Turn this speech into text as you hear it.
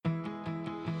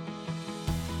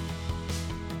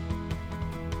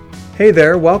Hey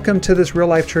there, welcome to this Real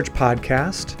Life Church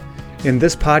podcast. In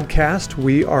this podcast,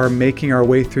 we are making our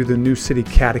way through the New City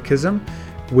Catechism,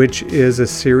 which is a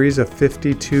series of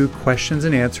 52 questions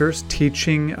and answers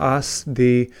teaching us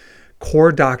the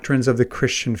core doctrines of the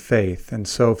Christian faith. And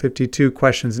so 52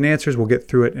 questions and answers, we'll get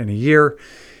through it in a year.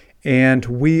 And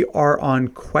we are on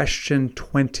question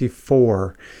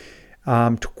 24.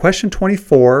 Question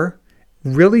 24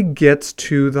 really gets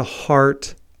to the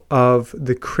heart of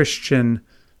the Christian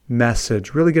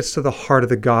message, really gets to the heart of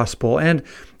the gospel, and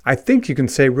I think you can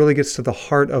say really gets to the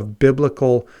heart of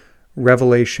biblical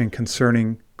revelation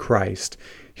concerning Christ.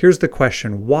 Here's the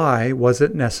question: why was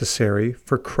it necessary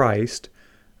for Christ,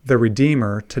 the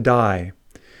Redeemer, to die?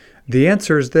 The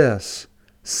answer is this: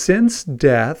 since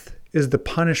death is the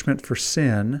punishment for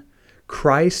sin,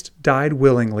 Christ died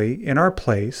willingly in our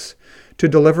place to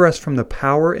deliver us from the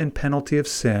power and penalty of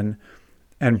sin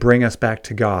and bring us back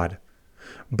to God.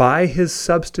 By his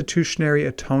substitutionary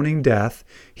atoning death,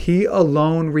 he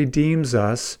alone redeems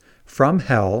us from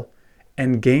hell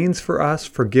and gains for us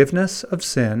forgiveness of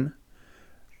sin,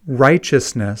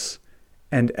 righteousness,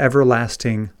 and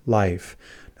everlasting life.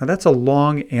 Now that's a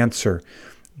long answer,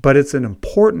 but it's an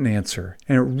important answer.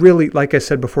 And it really, like I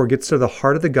said before, gets to the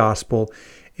heart of the gospel.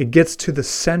 It gets to the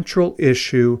central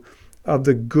issue of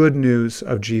the good news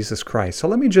of Jesus Christ. So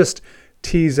let me just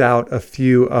tease out a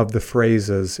few of the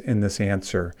phrases in this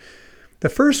answer. The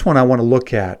first one I want to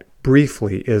look at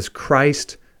briefly is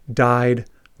Christ died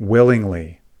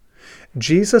willingly.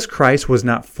 Jesus Christ was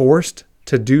not forced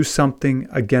to do something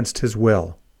against his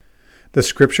will. The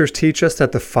scriptures teach us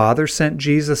that the Father sent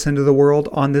Jesus into the world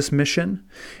on this mission.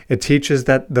 It teaches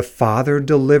that the Father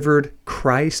delivered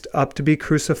Christ up to be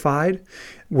crucified.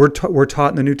 We're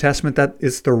taught in the New Testament that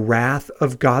it's the wrath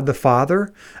of God the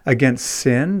Father against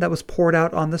sin that was poured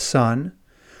out on the Son.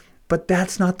 But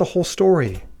that's not the whole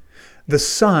story. The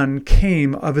Son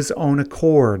came of his own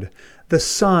accord. The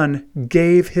Son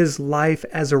gave his life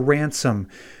as a ransom.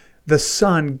 The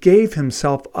Son gave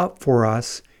himself up for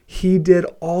us. He did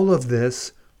all of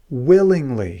this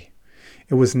willingly.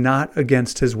 It was not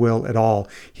against his will at all.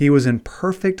 He was in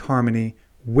perfect harmony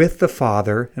with the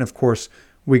Father, and of course,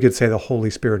 we could say the Holy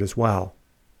Spirit as well.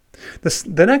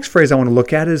 The next phrase I want to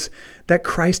look at is that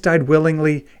Christ died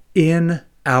willingly in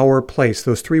our place.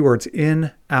 Those three words,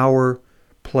 in our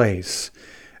place.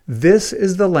 This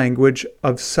is the language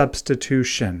of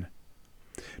substitution.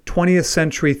 20th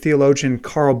century theologian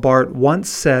Karl Barth once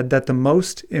said that the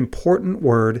most important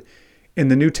word in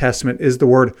the New Testament is the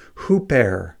word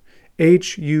huper.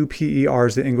 H-U-P-E-R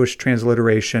is the English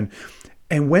transliteration.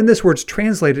 And when this word's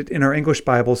translated in our English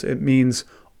Bibles, it means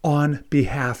on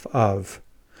behalf of.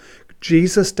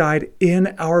 Jesus died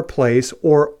in our place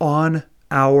or on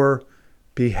our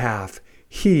behalf.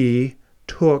 He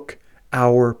took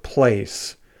our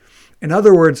place. In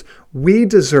other words, we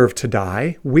deserve to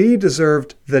die. We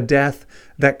deserved the death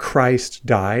that Christ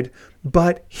died,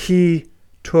 but he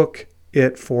took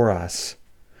it for us.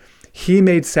 He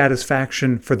made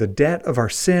satisfaction for the debt of our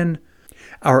sin,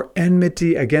 our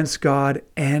enmity against God,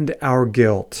 and our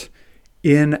guilt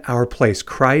in our place.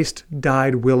 Christ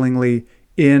died willingly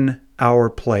in our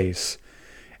place.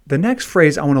 The next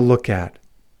phrase I want to look at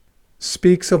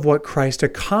speaks of what Christ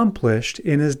accomplished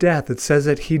in his death. It says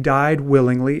that he died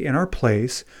willingly in our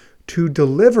place to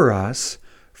deliver us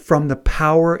from the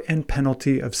power and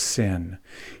penalty of sin.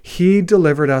 He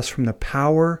delivered us from the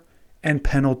power and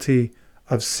penalty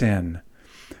of sin.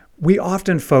 We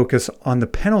often focus on the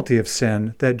penalty of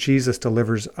sin that Jesus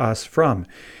delivers us from.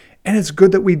 And it's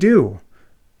good that we do,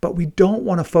 but we don't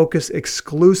want to focus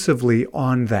exclusively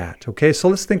on that. Okay, so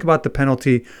let's think about the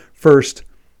penalty first,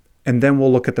 and then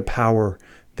we'll look at the power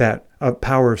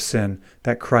of sin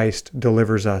that Christ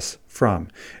delivers us from.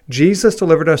 Jesus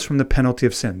delivered us from the penalty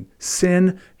of sin.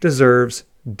 Sin deserves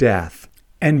death.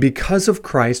 And because of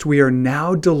Christ, we are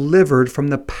now delivered from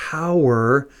the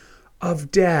power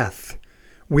of death.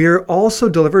 We are also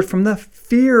delivered from the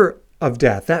fear of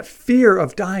death. That fear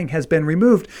of dying has been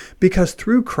removed because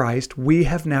through Christ, we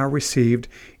have now received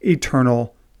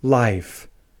eternal life.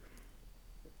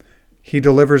 He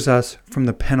delivers us from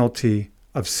the penalty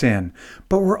of sin,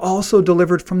 but we're also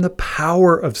delivered from the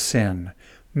power of sin,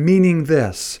 meaning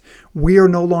this: we are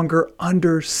no longer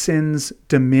under sin's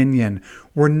dominion.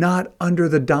 We're not under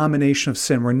the domination of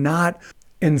sin. We're not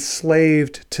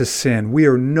enslaved to sin. We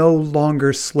are no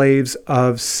longer slaves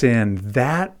of sin.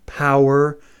 That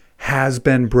power has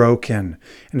been broken,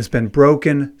 and it's been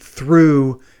broken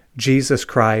through Jesus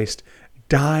Christ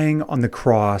dying on the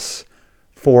cross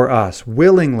for us,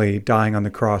 willingly dying on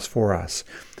the cross for us.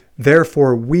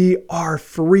 Therefore, we are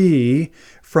free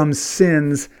from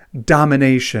sin's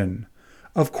domination.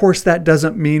 Of course, that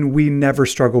doesn't mean we never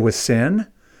struggle with sin,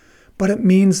 but it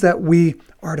means that we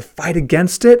are to fight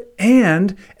against it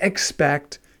and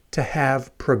expect to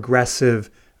have progressive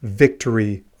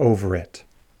victory over it.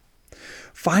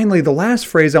 Finally, the last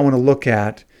phrase I want to look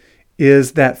at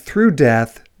is that through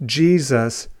death,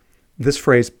 Jesus, this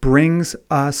phrase, brings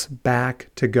us back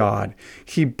to God.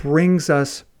 He brings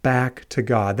us back to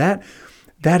God.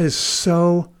 That is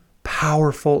so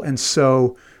powerful and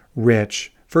so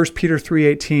rich. 1 Peter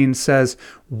 3:18 says,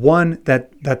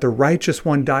 that the righteous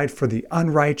one died for the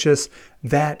unrighteous,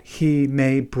 that he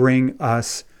may bring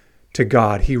us to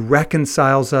God. He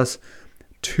reconciles us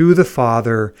to the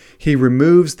Father. He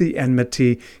removes the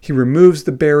enmity. He removes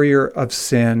the barrier of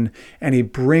sin, and he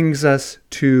brings us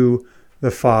to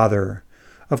the Father.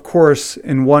 Of course,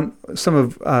 in some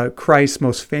of Christ's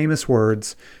most famous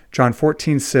words, John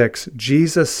 14:6,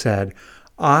 Jesus said,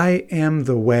 "I am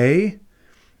the way,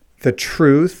 the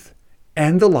truth,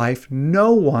 and the life.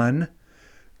 No one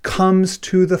comes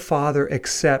to the Father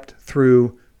except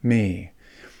through me."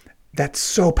 That's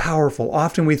so powerful.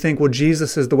 Often we think, well,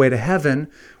 Jesus is the way to heaven,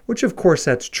 which of course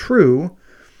that's true.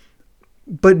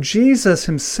 But Jesus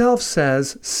himself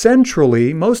says,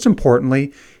 centrally, most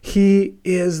importantly, he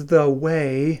is the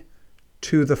way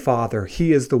to the Father.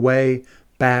 He is the way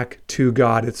back to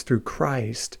God. It's through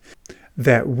Christ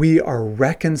that we are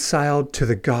reconciled to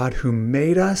the God who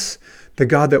made us, the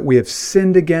God that we have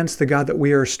sinned against, the God that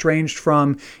we are estranged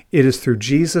from. It is through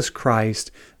Jesus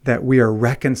Christ that we are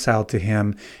reconciled to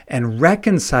him, and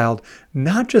reconciled,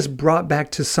 not just brought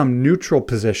back to some neutral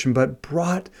position, but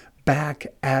brought back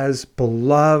as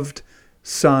beloved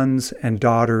sons and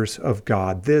daughters of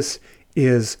God. This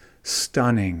is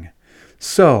stunning.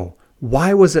 So,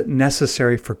 why was it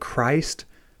necessary for Christ,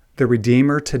 the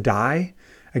Redeemer, to die?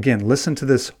 Again, listen to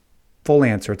this full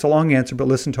answer. It's a long answer, but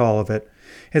listen to all of it.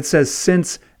 It says,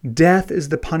 since death is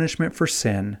the punishment for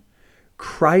sin,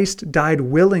 Christ died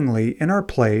willingly in our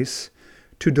place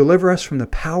to deliver us from the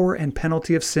power and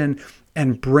penalty of sin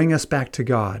and bring us back to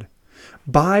God.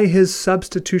 By his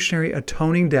substitutionary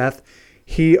atoning death,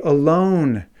 he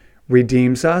alone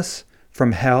redeems us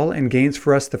from hell and gains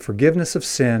for us the forgiveness of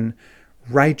sin,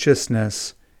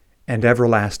 righteousness, and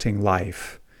everlasting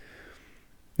life.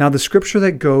 Now, the scripture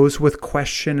that goes with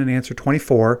question and answer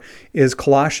 24 is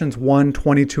Colossians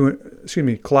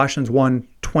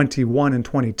 1:21 and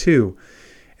 22.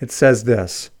 It says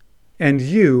this, "And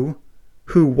you,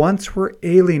 who once were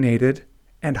alienated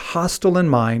and hostile in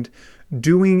mind,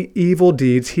 doing evil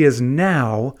deeds, he is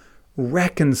now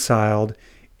reconciled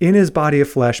in his body of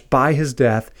flesh by his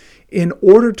death, in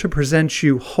order to present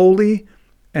you holy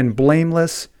and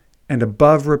blameless and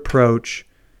above reproach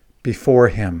before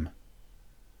him."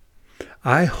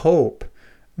 I hope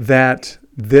that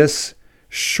this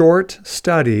short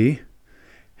study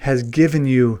has given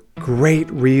you great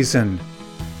reason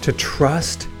to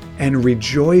trust and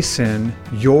rejoice in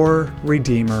your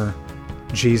Redeemer,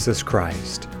 Jesus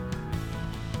Christ.